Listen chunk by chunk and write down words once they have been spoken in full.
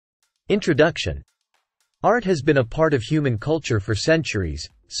Introduction. Art has been a part of human culture for centuries,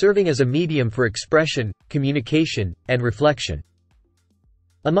 serving as a medium for expression, communication, and reflection.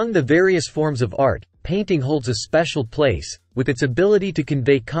 Among the various forms of art, painting holds a special place, with its ability to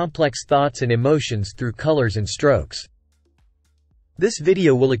convey complex thoughts and emotions through colors and strokes. This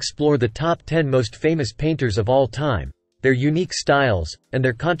video will explore the top 10 most famous painters of all time, their unique styles, and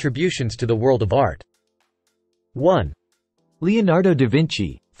their contributions to the world of art. 1. Leonardo da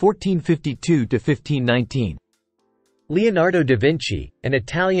Vinci, 1452–1519. Leonardo da Vinci, an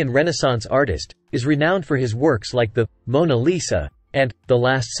Italian Renaissance artist, is renowned for his works like the Mona Lisa and The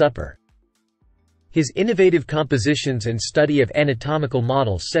Last Supper. His innovative compositions and study of anatomical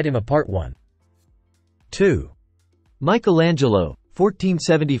models set him apart. 1. 2. Michelangelo,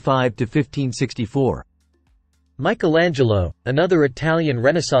 1475–1564. Michelangelo, another Italian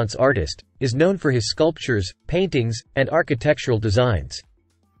Renaissance artist, is known for his sculptures, paintings, and architectural designs.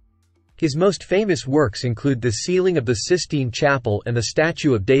 His most famous works include the ceiling of the Sistine Chapel and the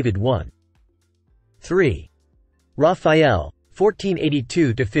statue of David. 1. 3. Raphael,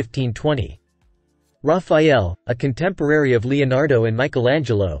 1482–1520. Raphael, a contemporary of Leonardo and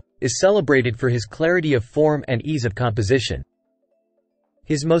Michelangelo, is celebrated for his clarity of form and ease of composition.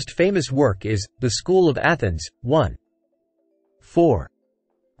 His most famous work is The School of Athens. 1. 4.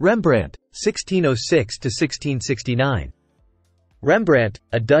 Rembrandt, 1606–1669. Rembrandt,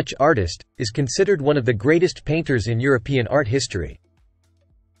 a Dutch artist, is considered one of the greatest painters in European art history.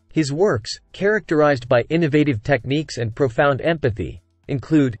 His works, characterized by innovative techniques and profound empathy,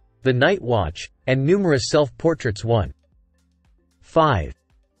 include The Night Watch and numerous self-portraits. 1. 5.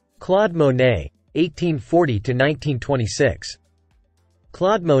 Claude Monet, 1840–1926.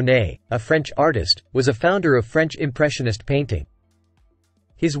 Claude Monet, a French artist, was a founder of French Impressionist painting.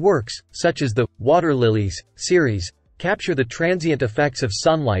 His works, such as the Water Lilies series, capture the transient effects of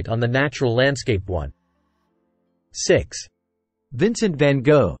sunlight on the natural landscape. 1. 6. Vincent van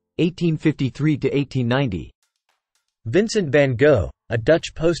Gogh, 1853–1890. Vincent van Gogh, a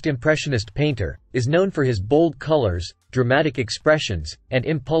Dutch post-impressionist painter, is known for his bold colors, dramatic expressions, and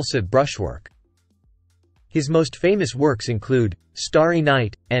impulsive brushwork. His most famous works include Starry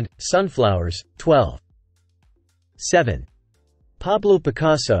Night and Sunflowers. 12. 7. Pablo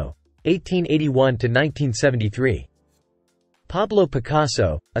Picasso, 1881–1973. Pablo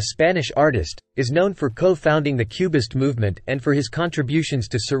Picasso, a Spanish artist, is known for co-founding the Cubist movement and for his contributions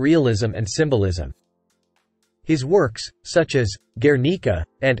to surrealism and symbolism. His works, such as Guernica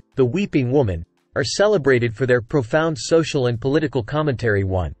and The Weeping Woman, are celebrated for their profound social and political commentary.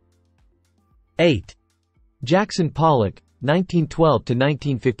 1. 8. Jackson Pollock,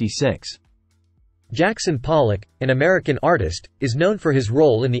 1912–1956. Jackson Pollock, an American artist, is known for his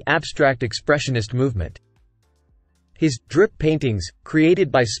role in the abstract expressionist movement. His drip paintings, created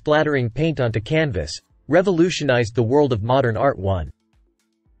by splattering paint onto canvas, revolutionized the world of modern art. 1.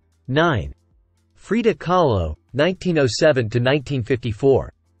 9. Frida Kahlo, 1907–1954.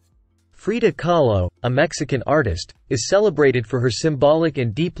 Frida Kahlo, a Mexican artist, is celebrated for her symbolic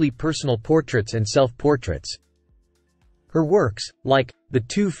and deeply personal portraits and self-portraits. Her works, like The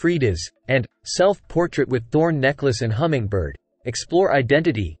Two Fridas and Self-Portrait with Thorn Necklace and Hummingbird, explore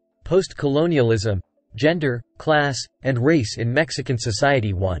identity, post-colonialism, gender, class, and race in Mexican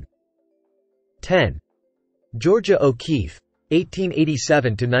society. 1. 10. Georgia O'Keeffe,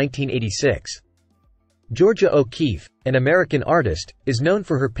 1887–1986. Georgia O'Keeffe, an American artist, is known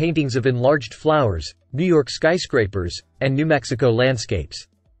for her paintings of enlarged flowers, New York skyscrapers, and New Mexico landscapes.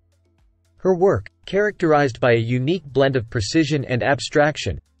 Her work, characterized by a unique blend of precision and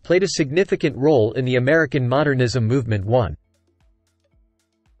abstraction, played a significant role in the American modernism movement. 1.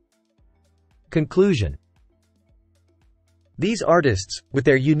 Conclusion. These artists, with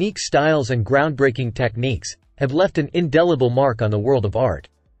their unique styles and groundbreaking techniques, have left an indelible mark on the world of art.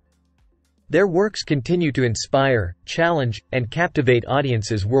 Their works continue to inspire, challenge, and captivate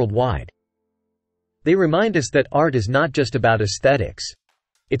audiences worldwide. They remind us that art is not just about aesthetics.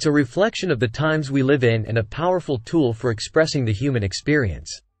 It's a reflection of the times we live in and a powerful tool for expressing the human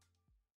experience.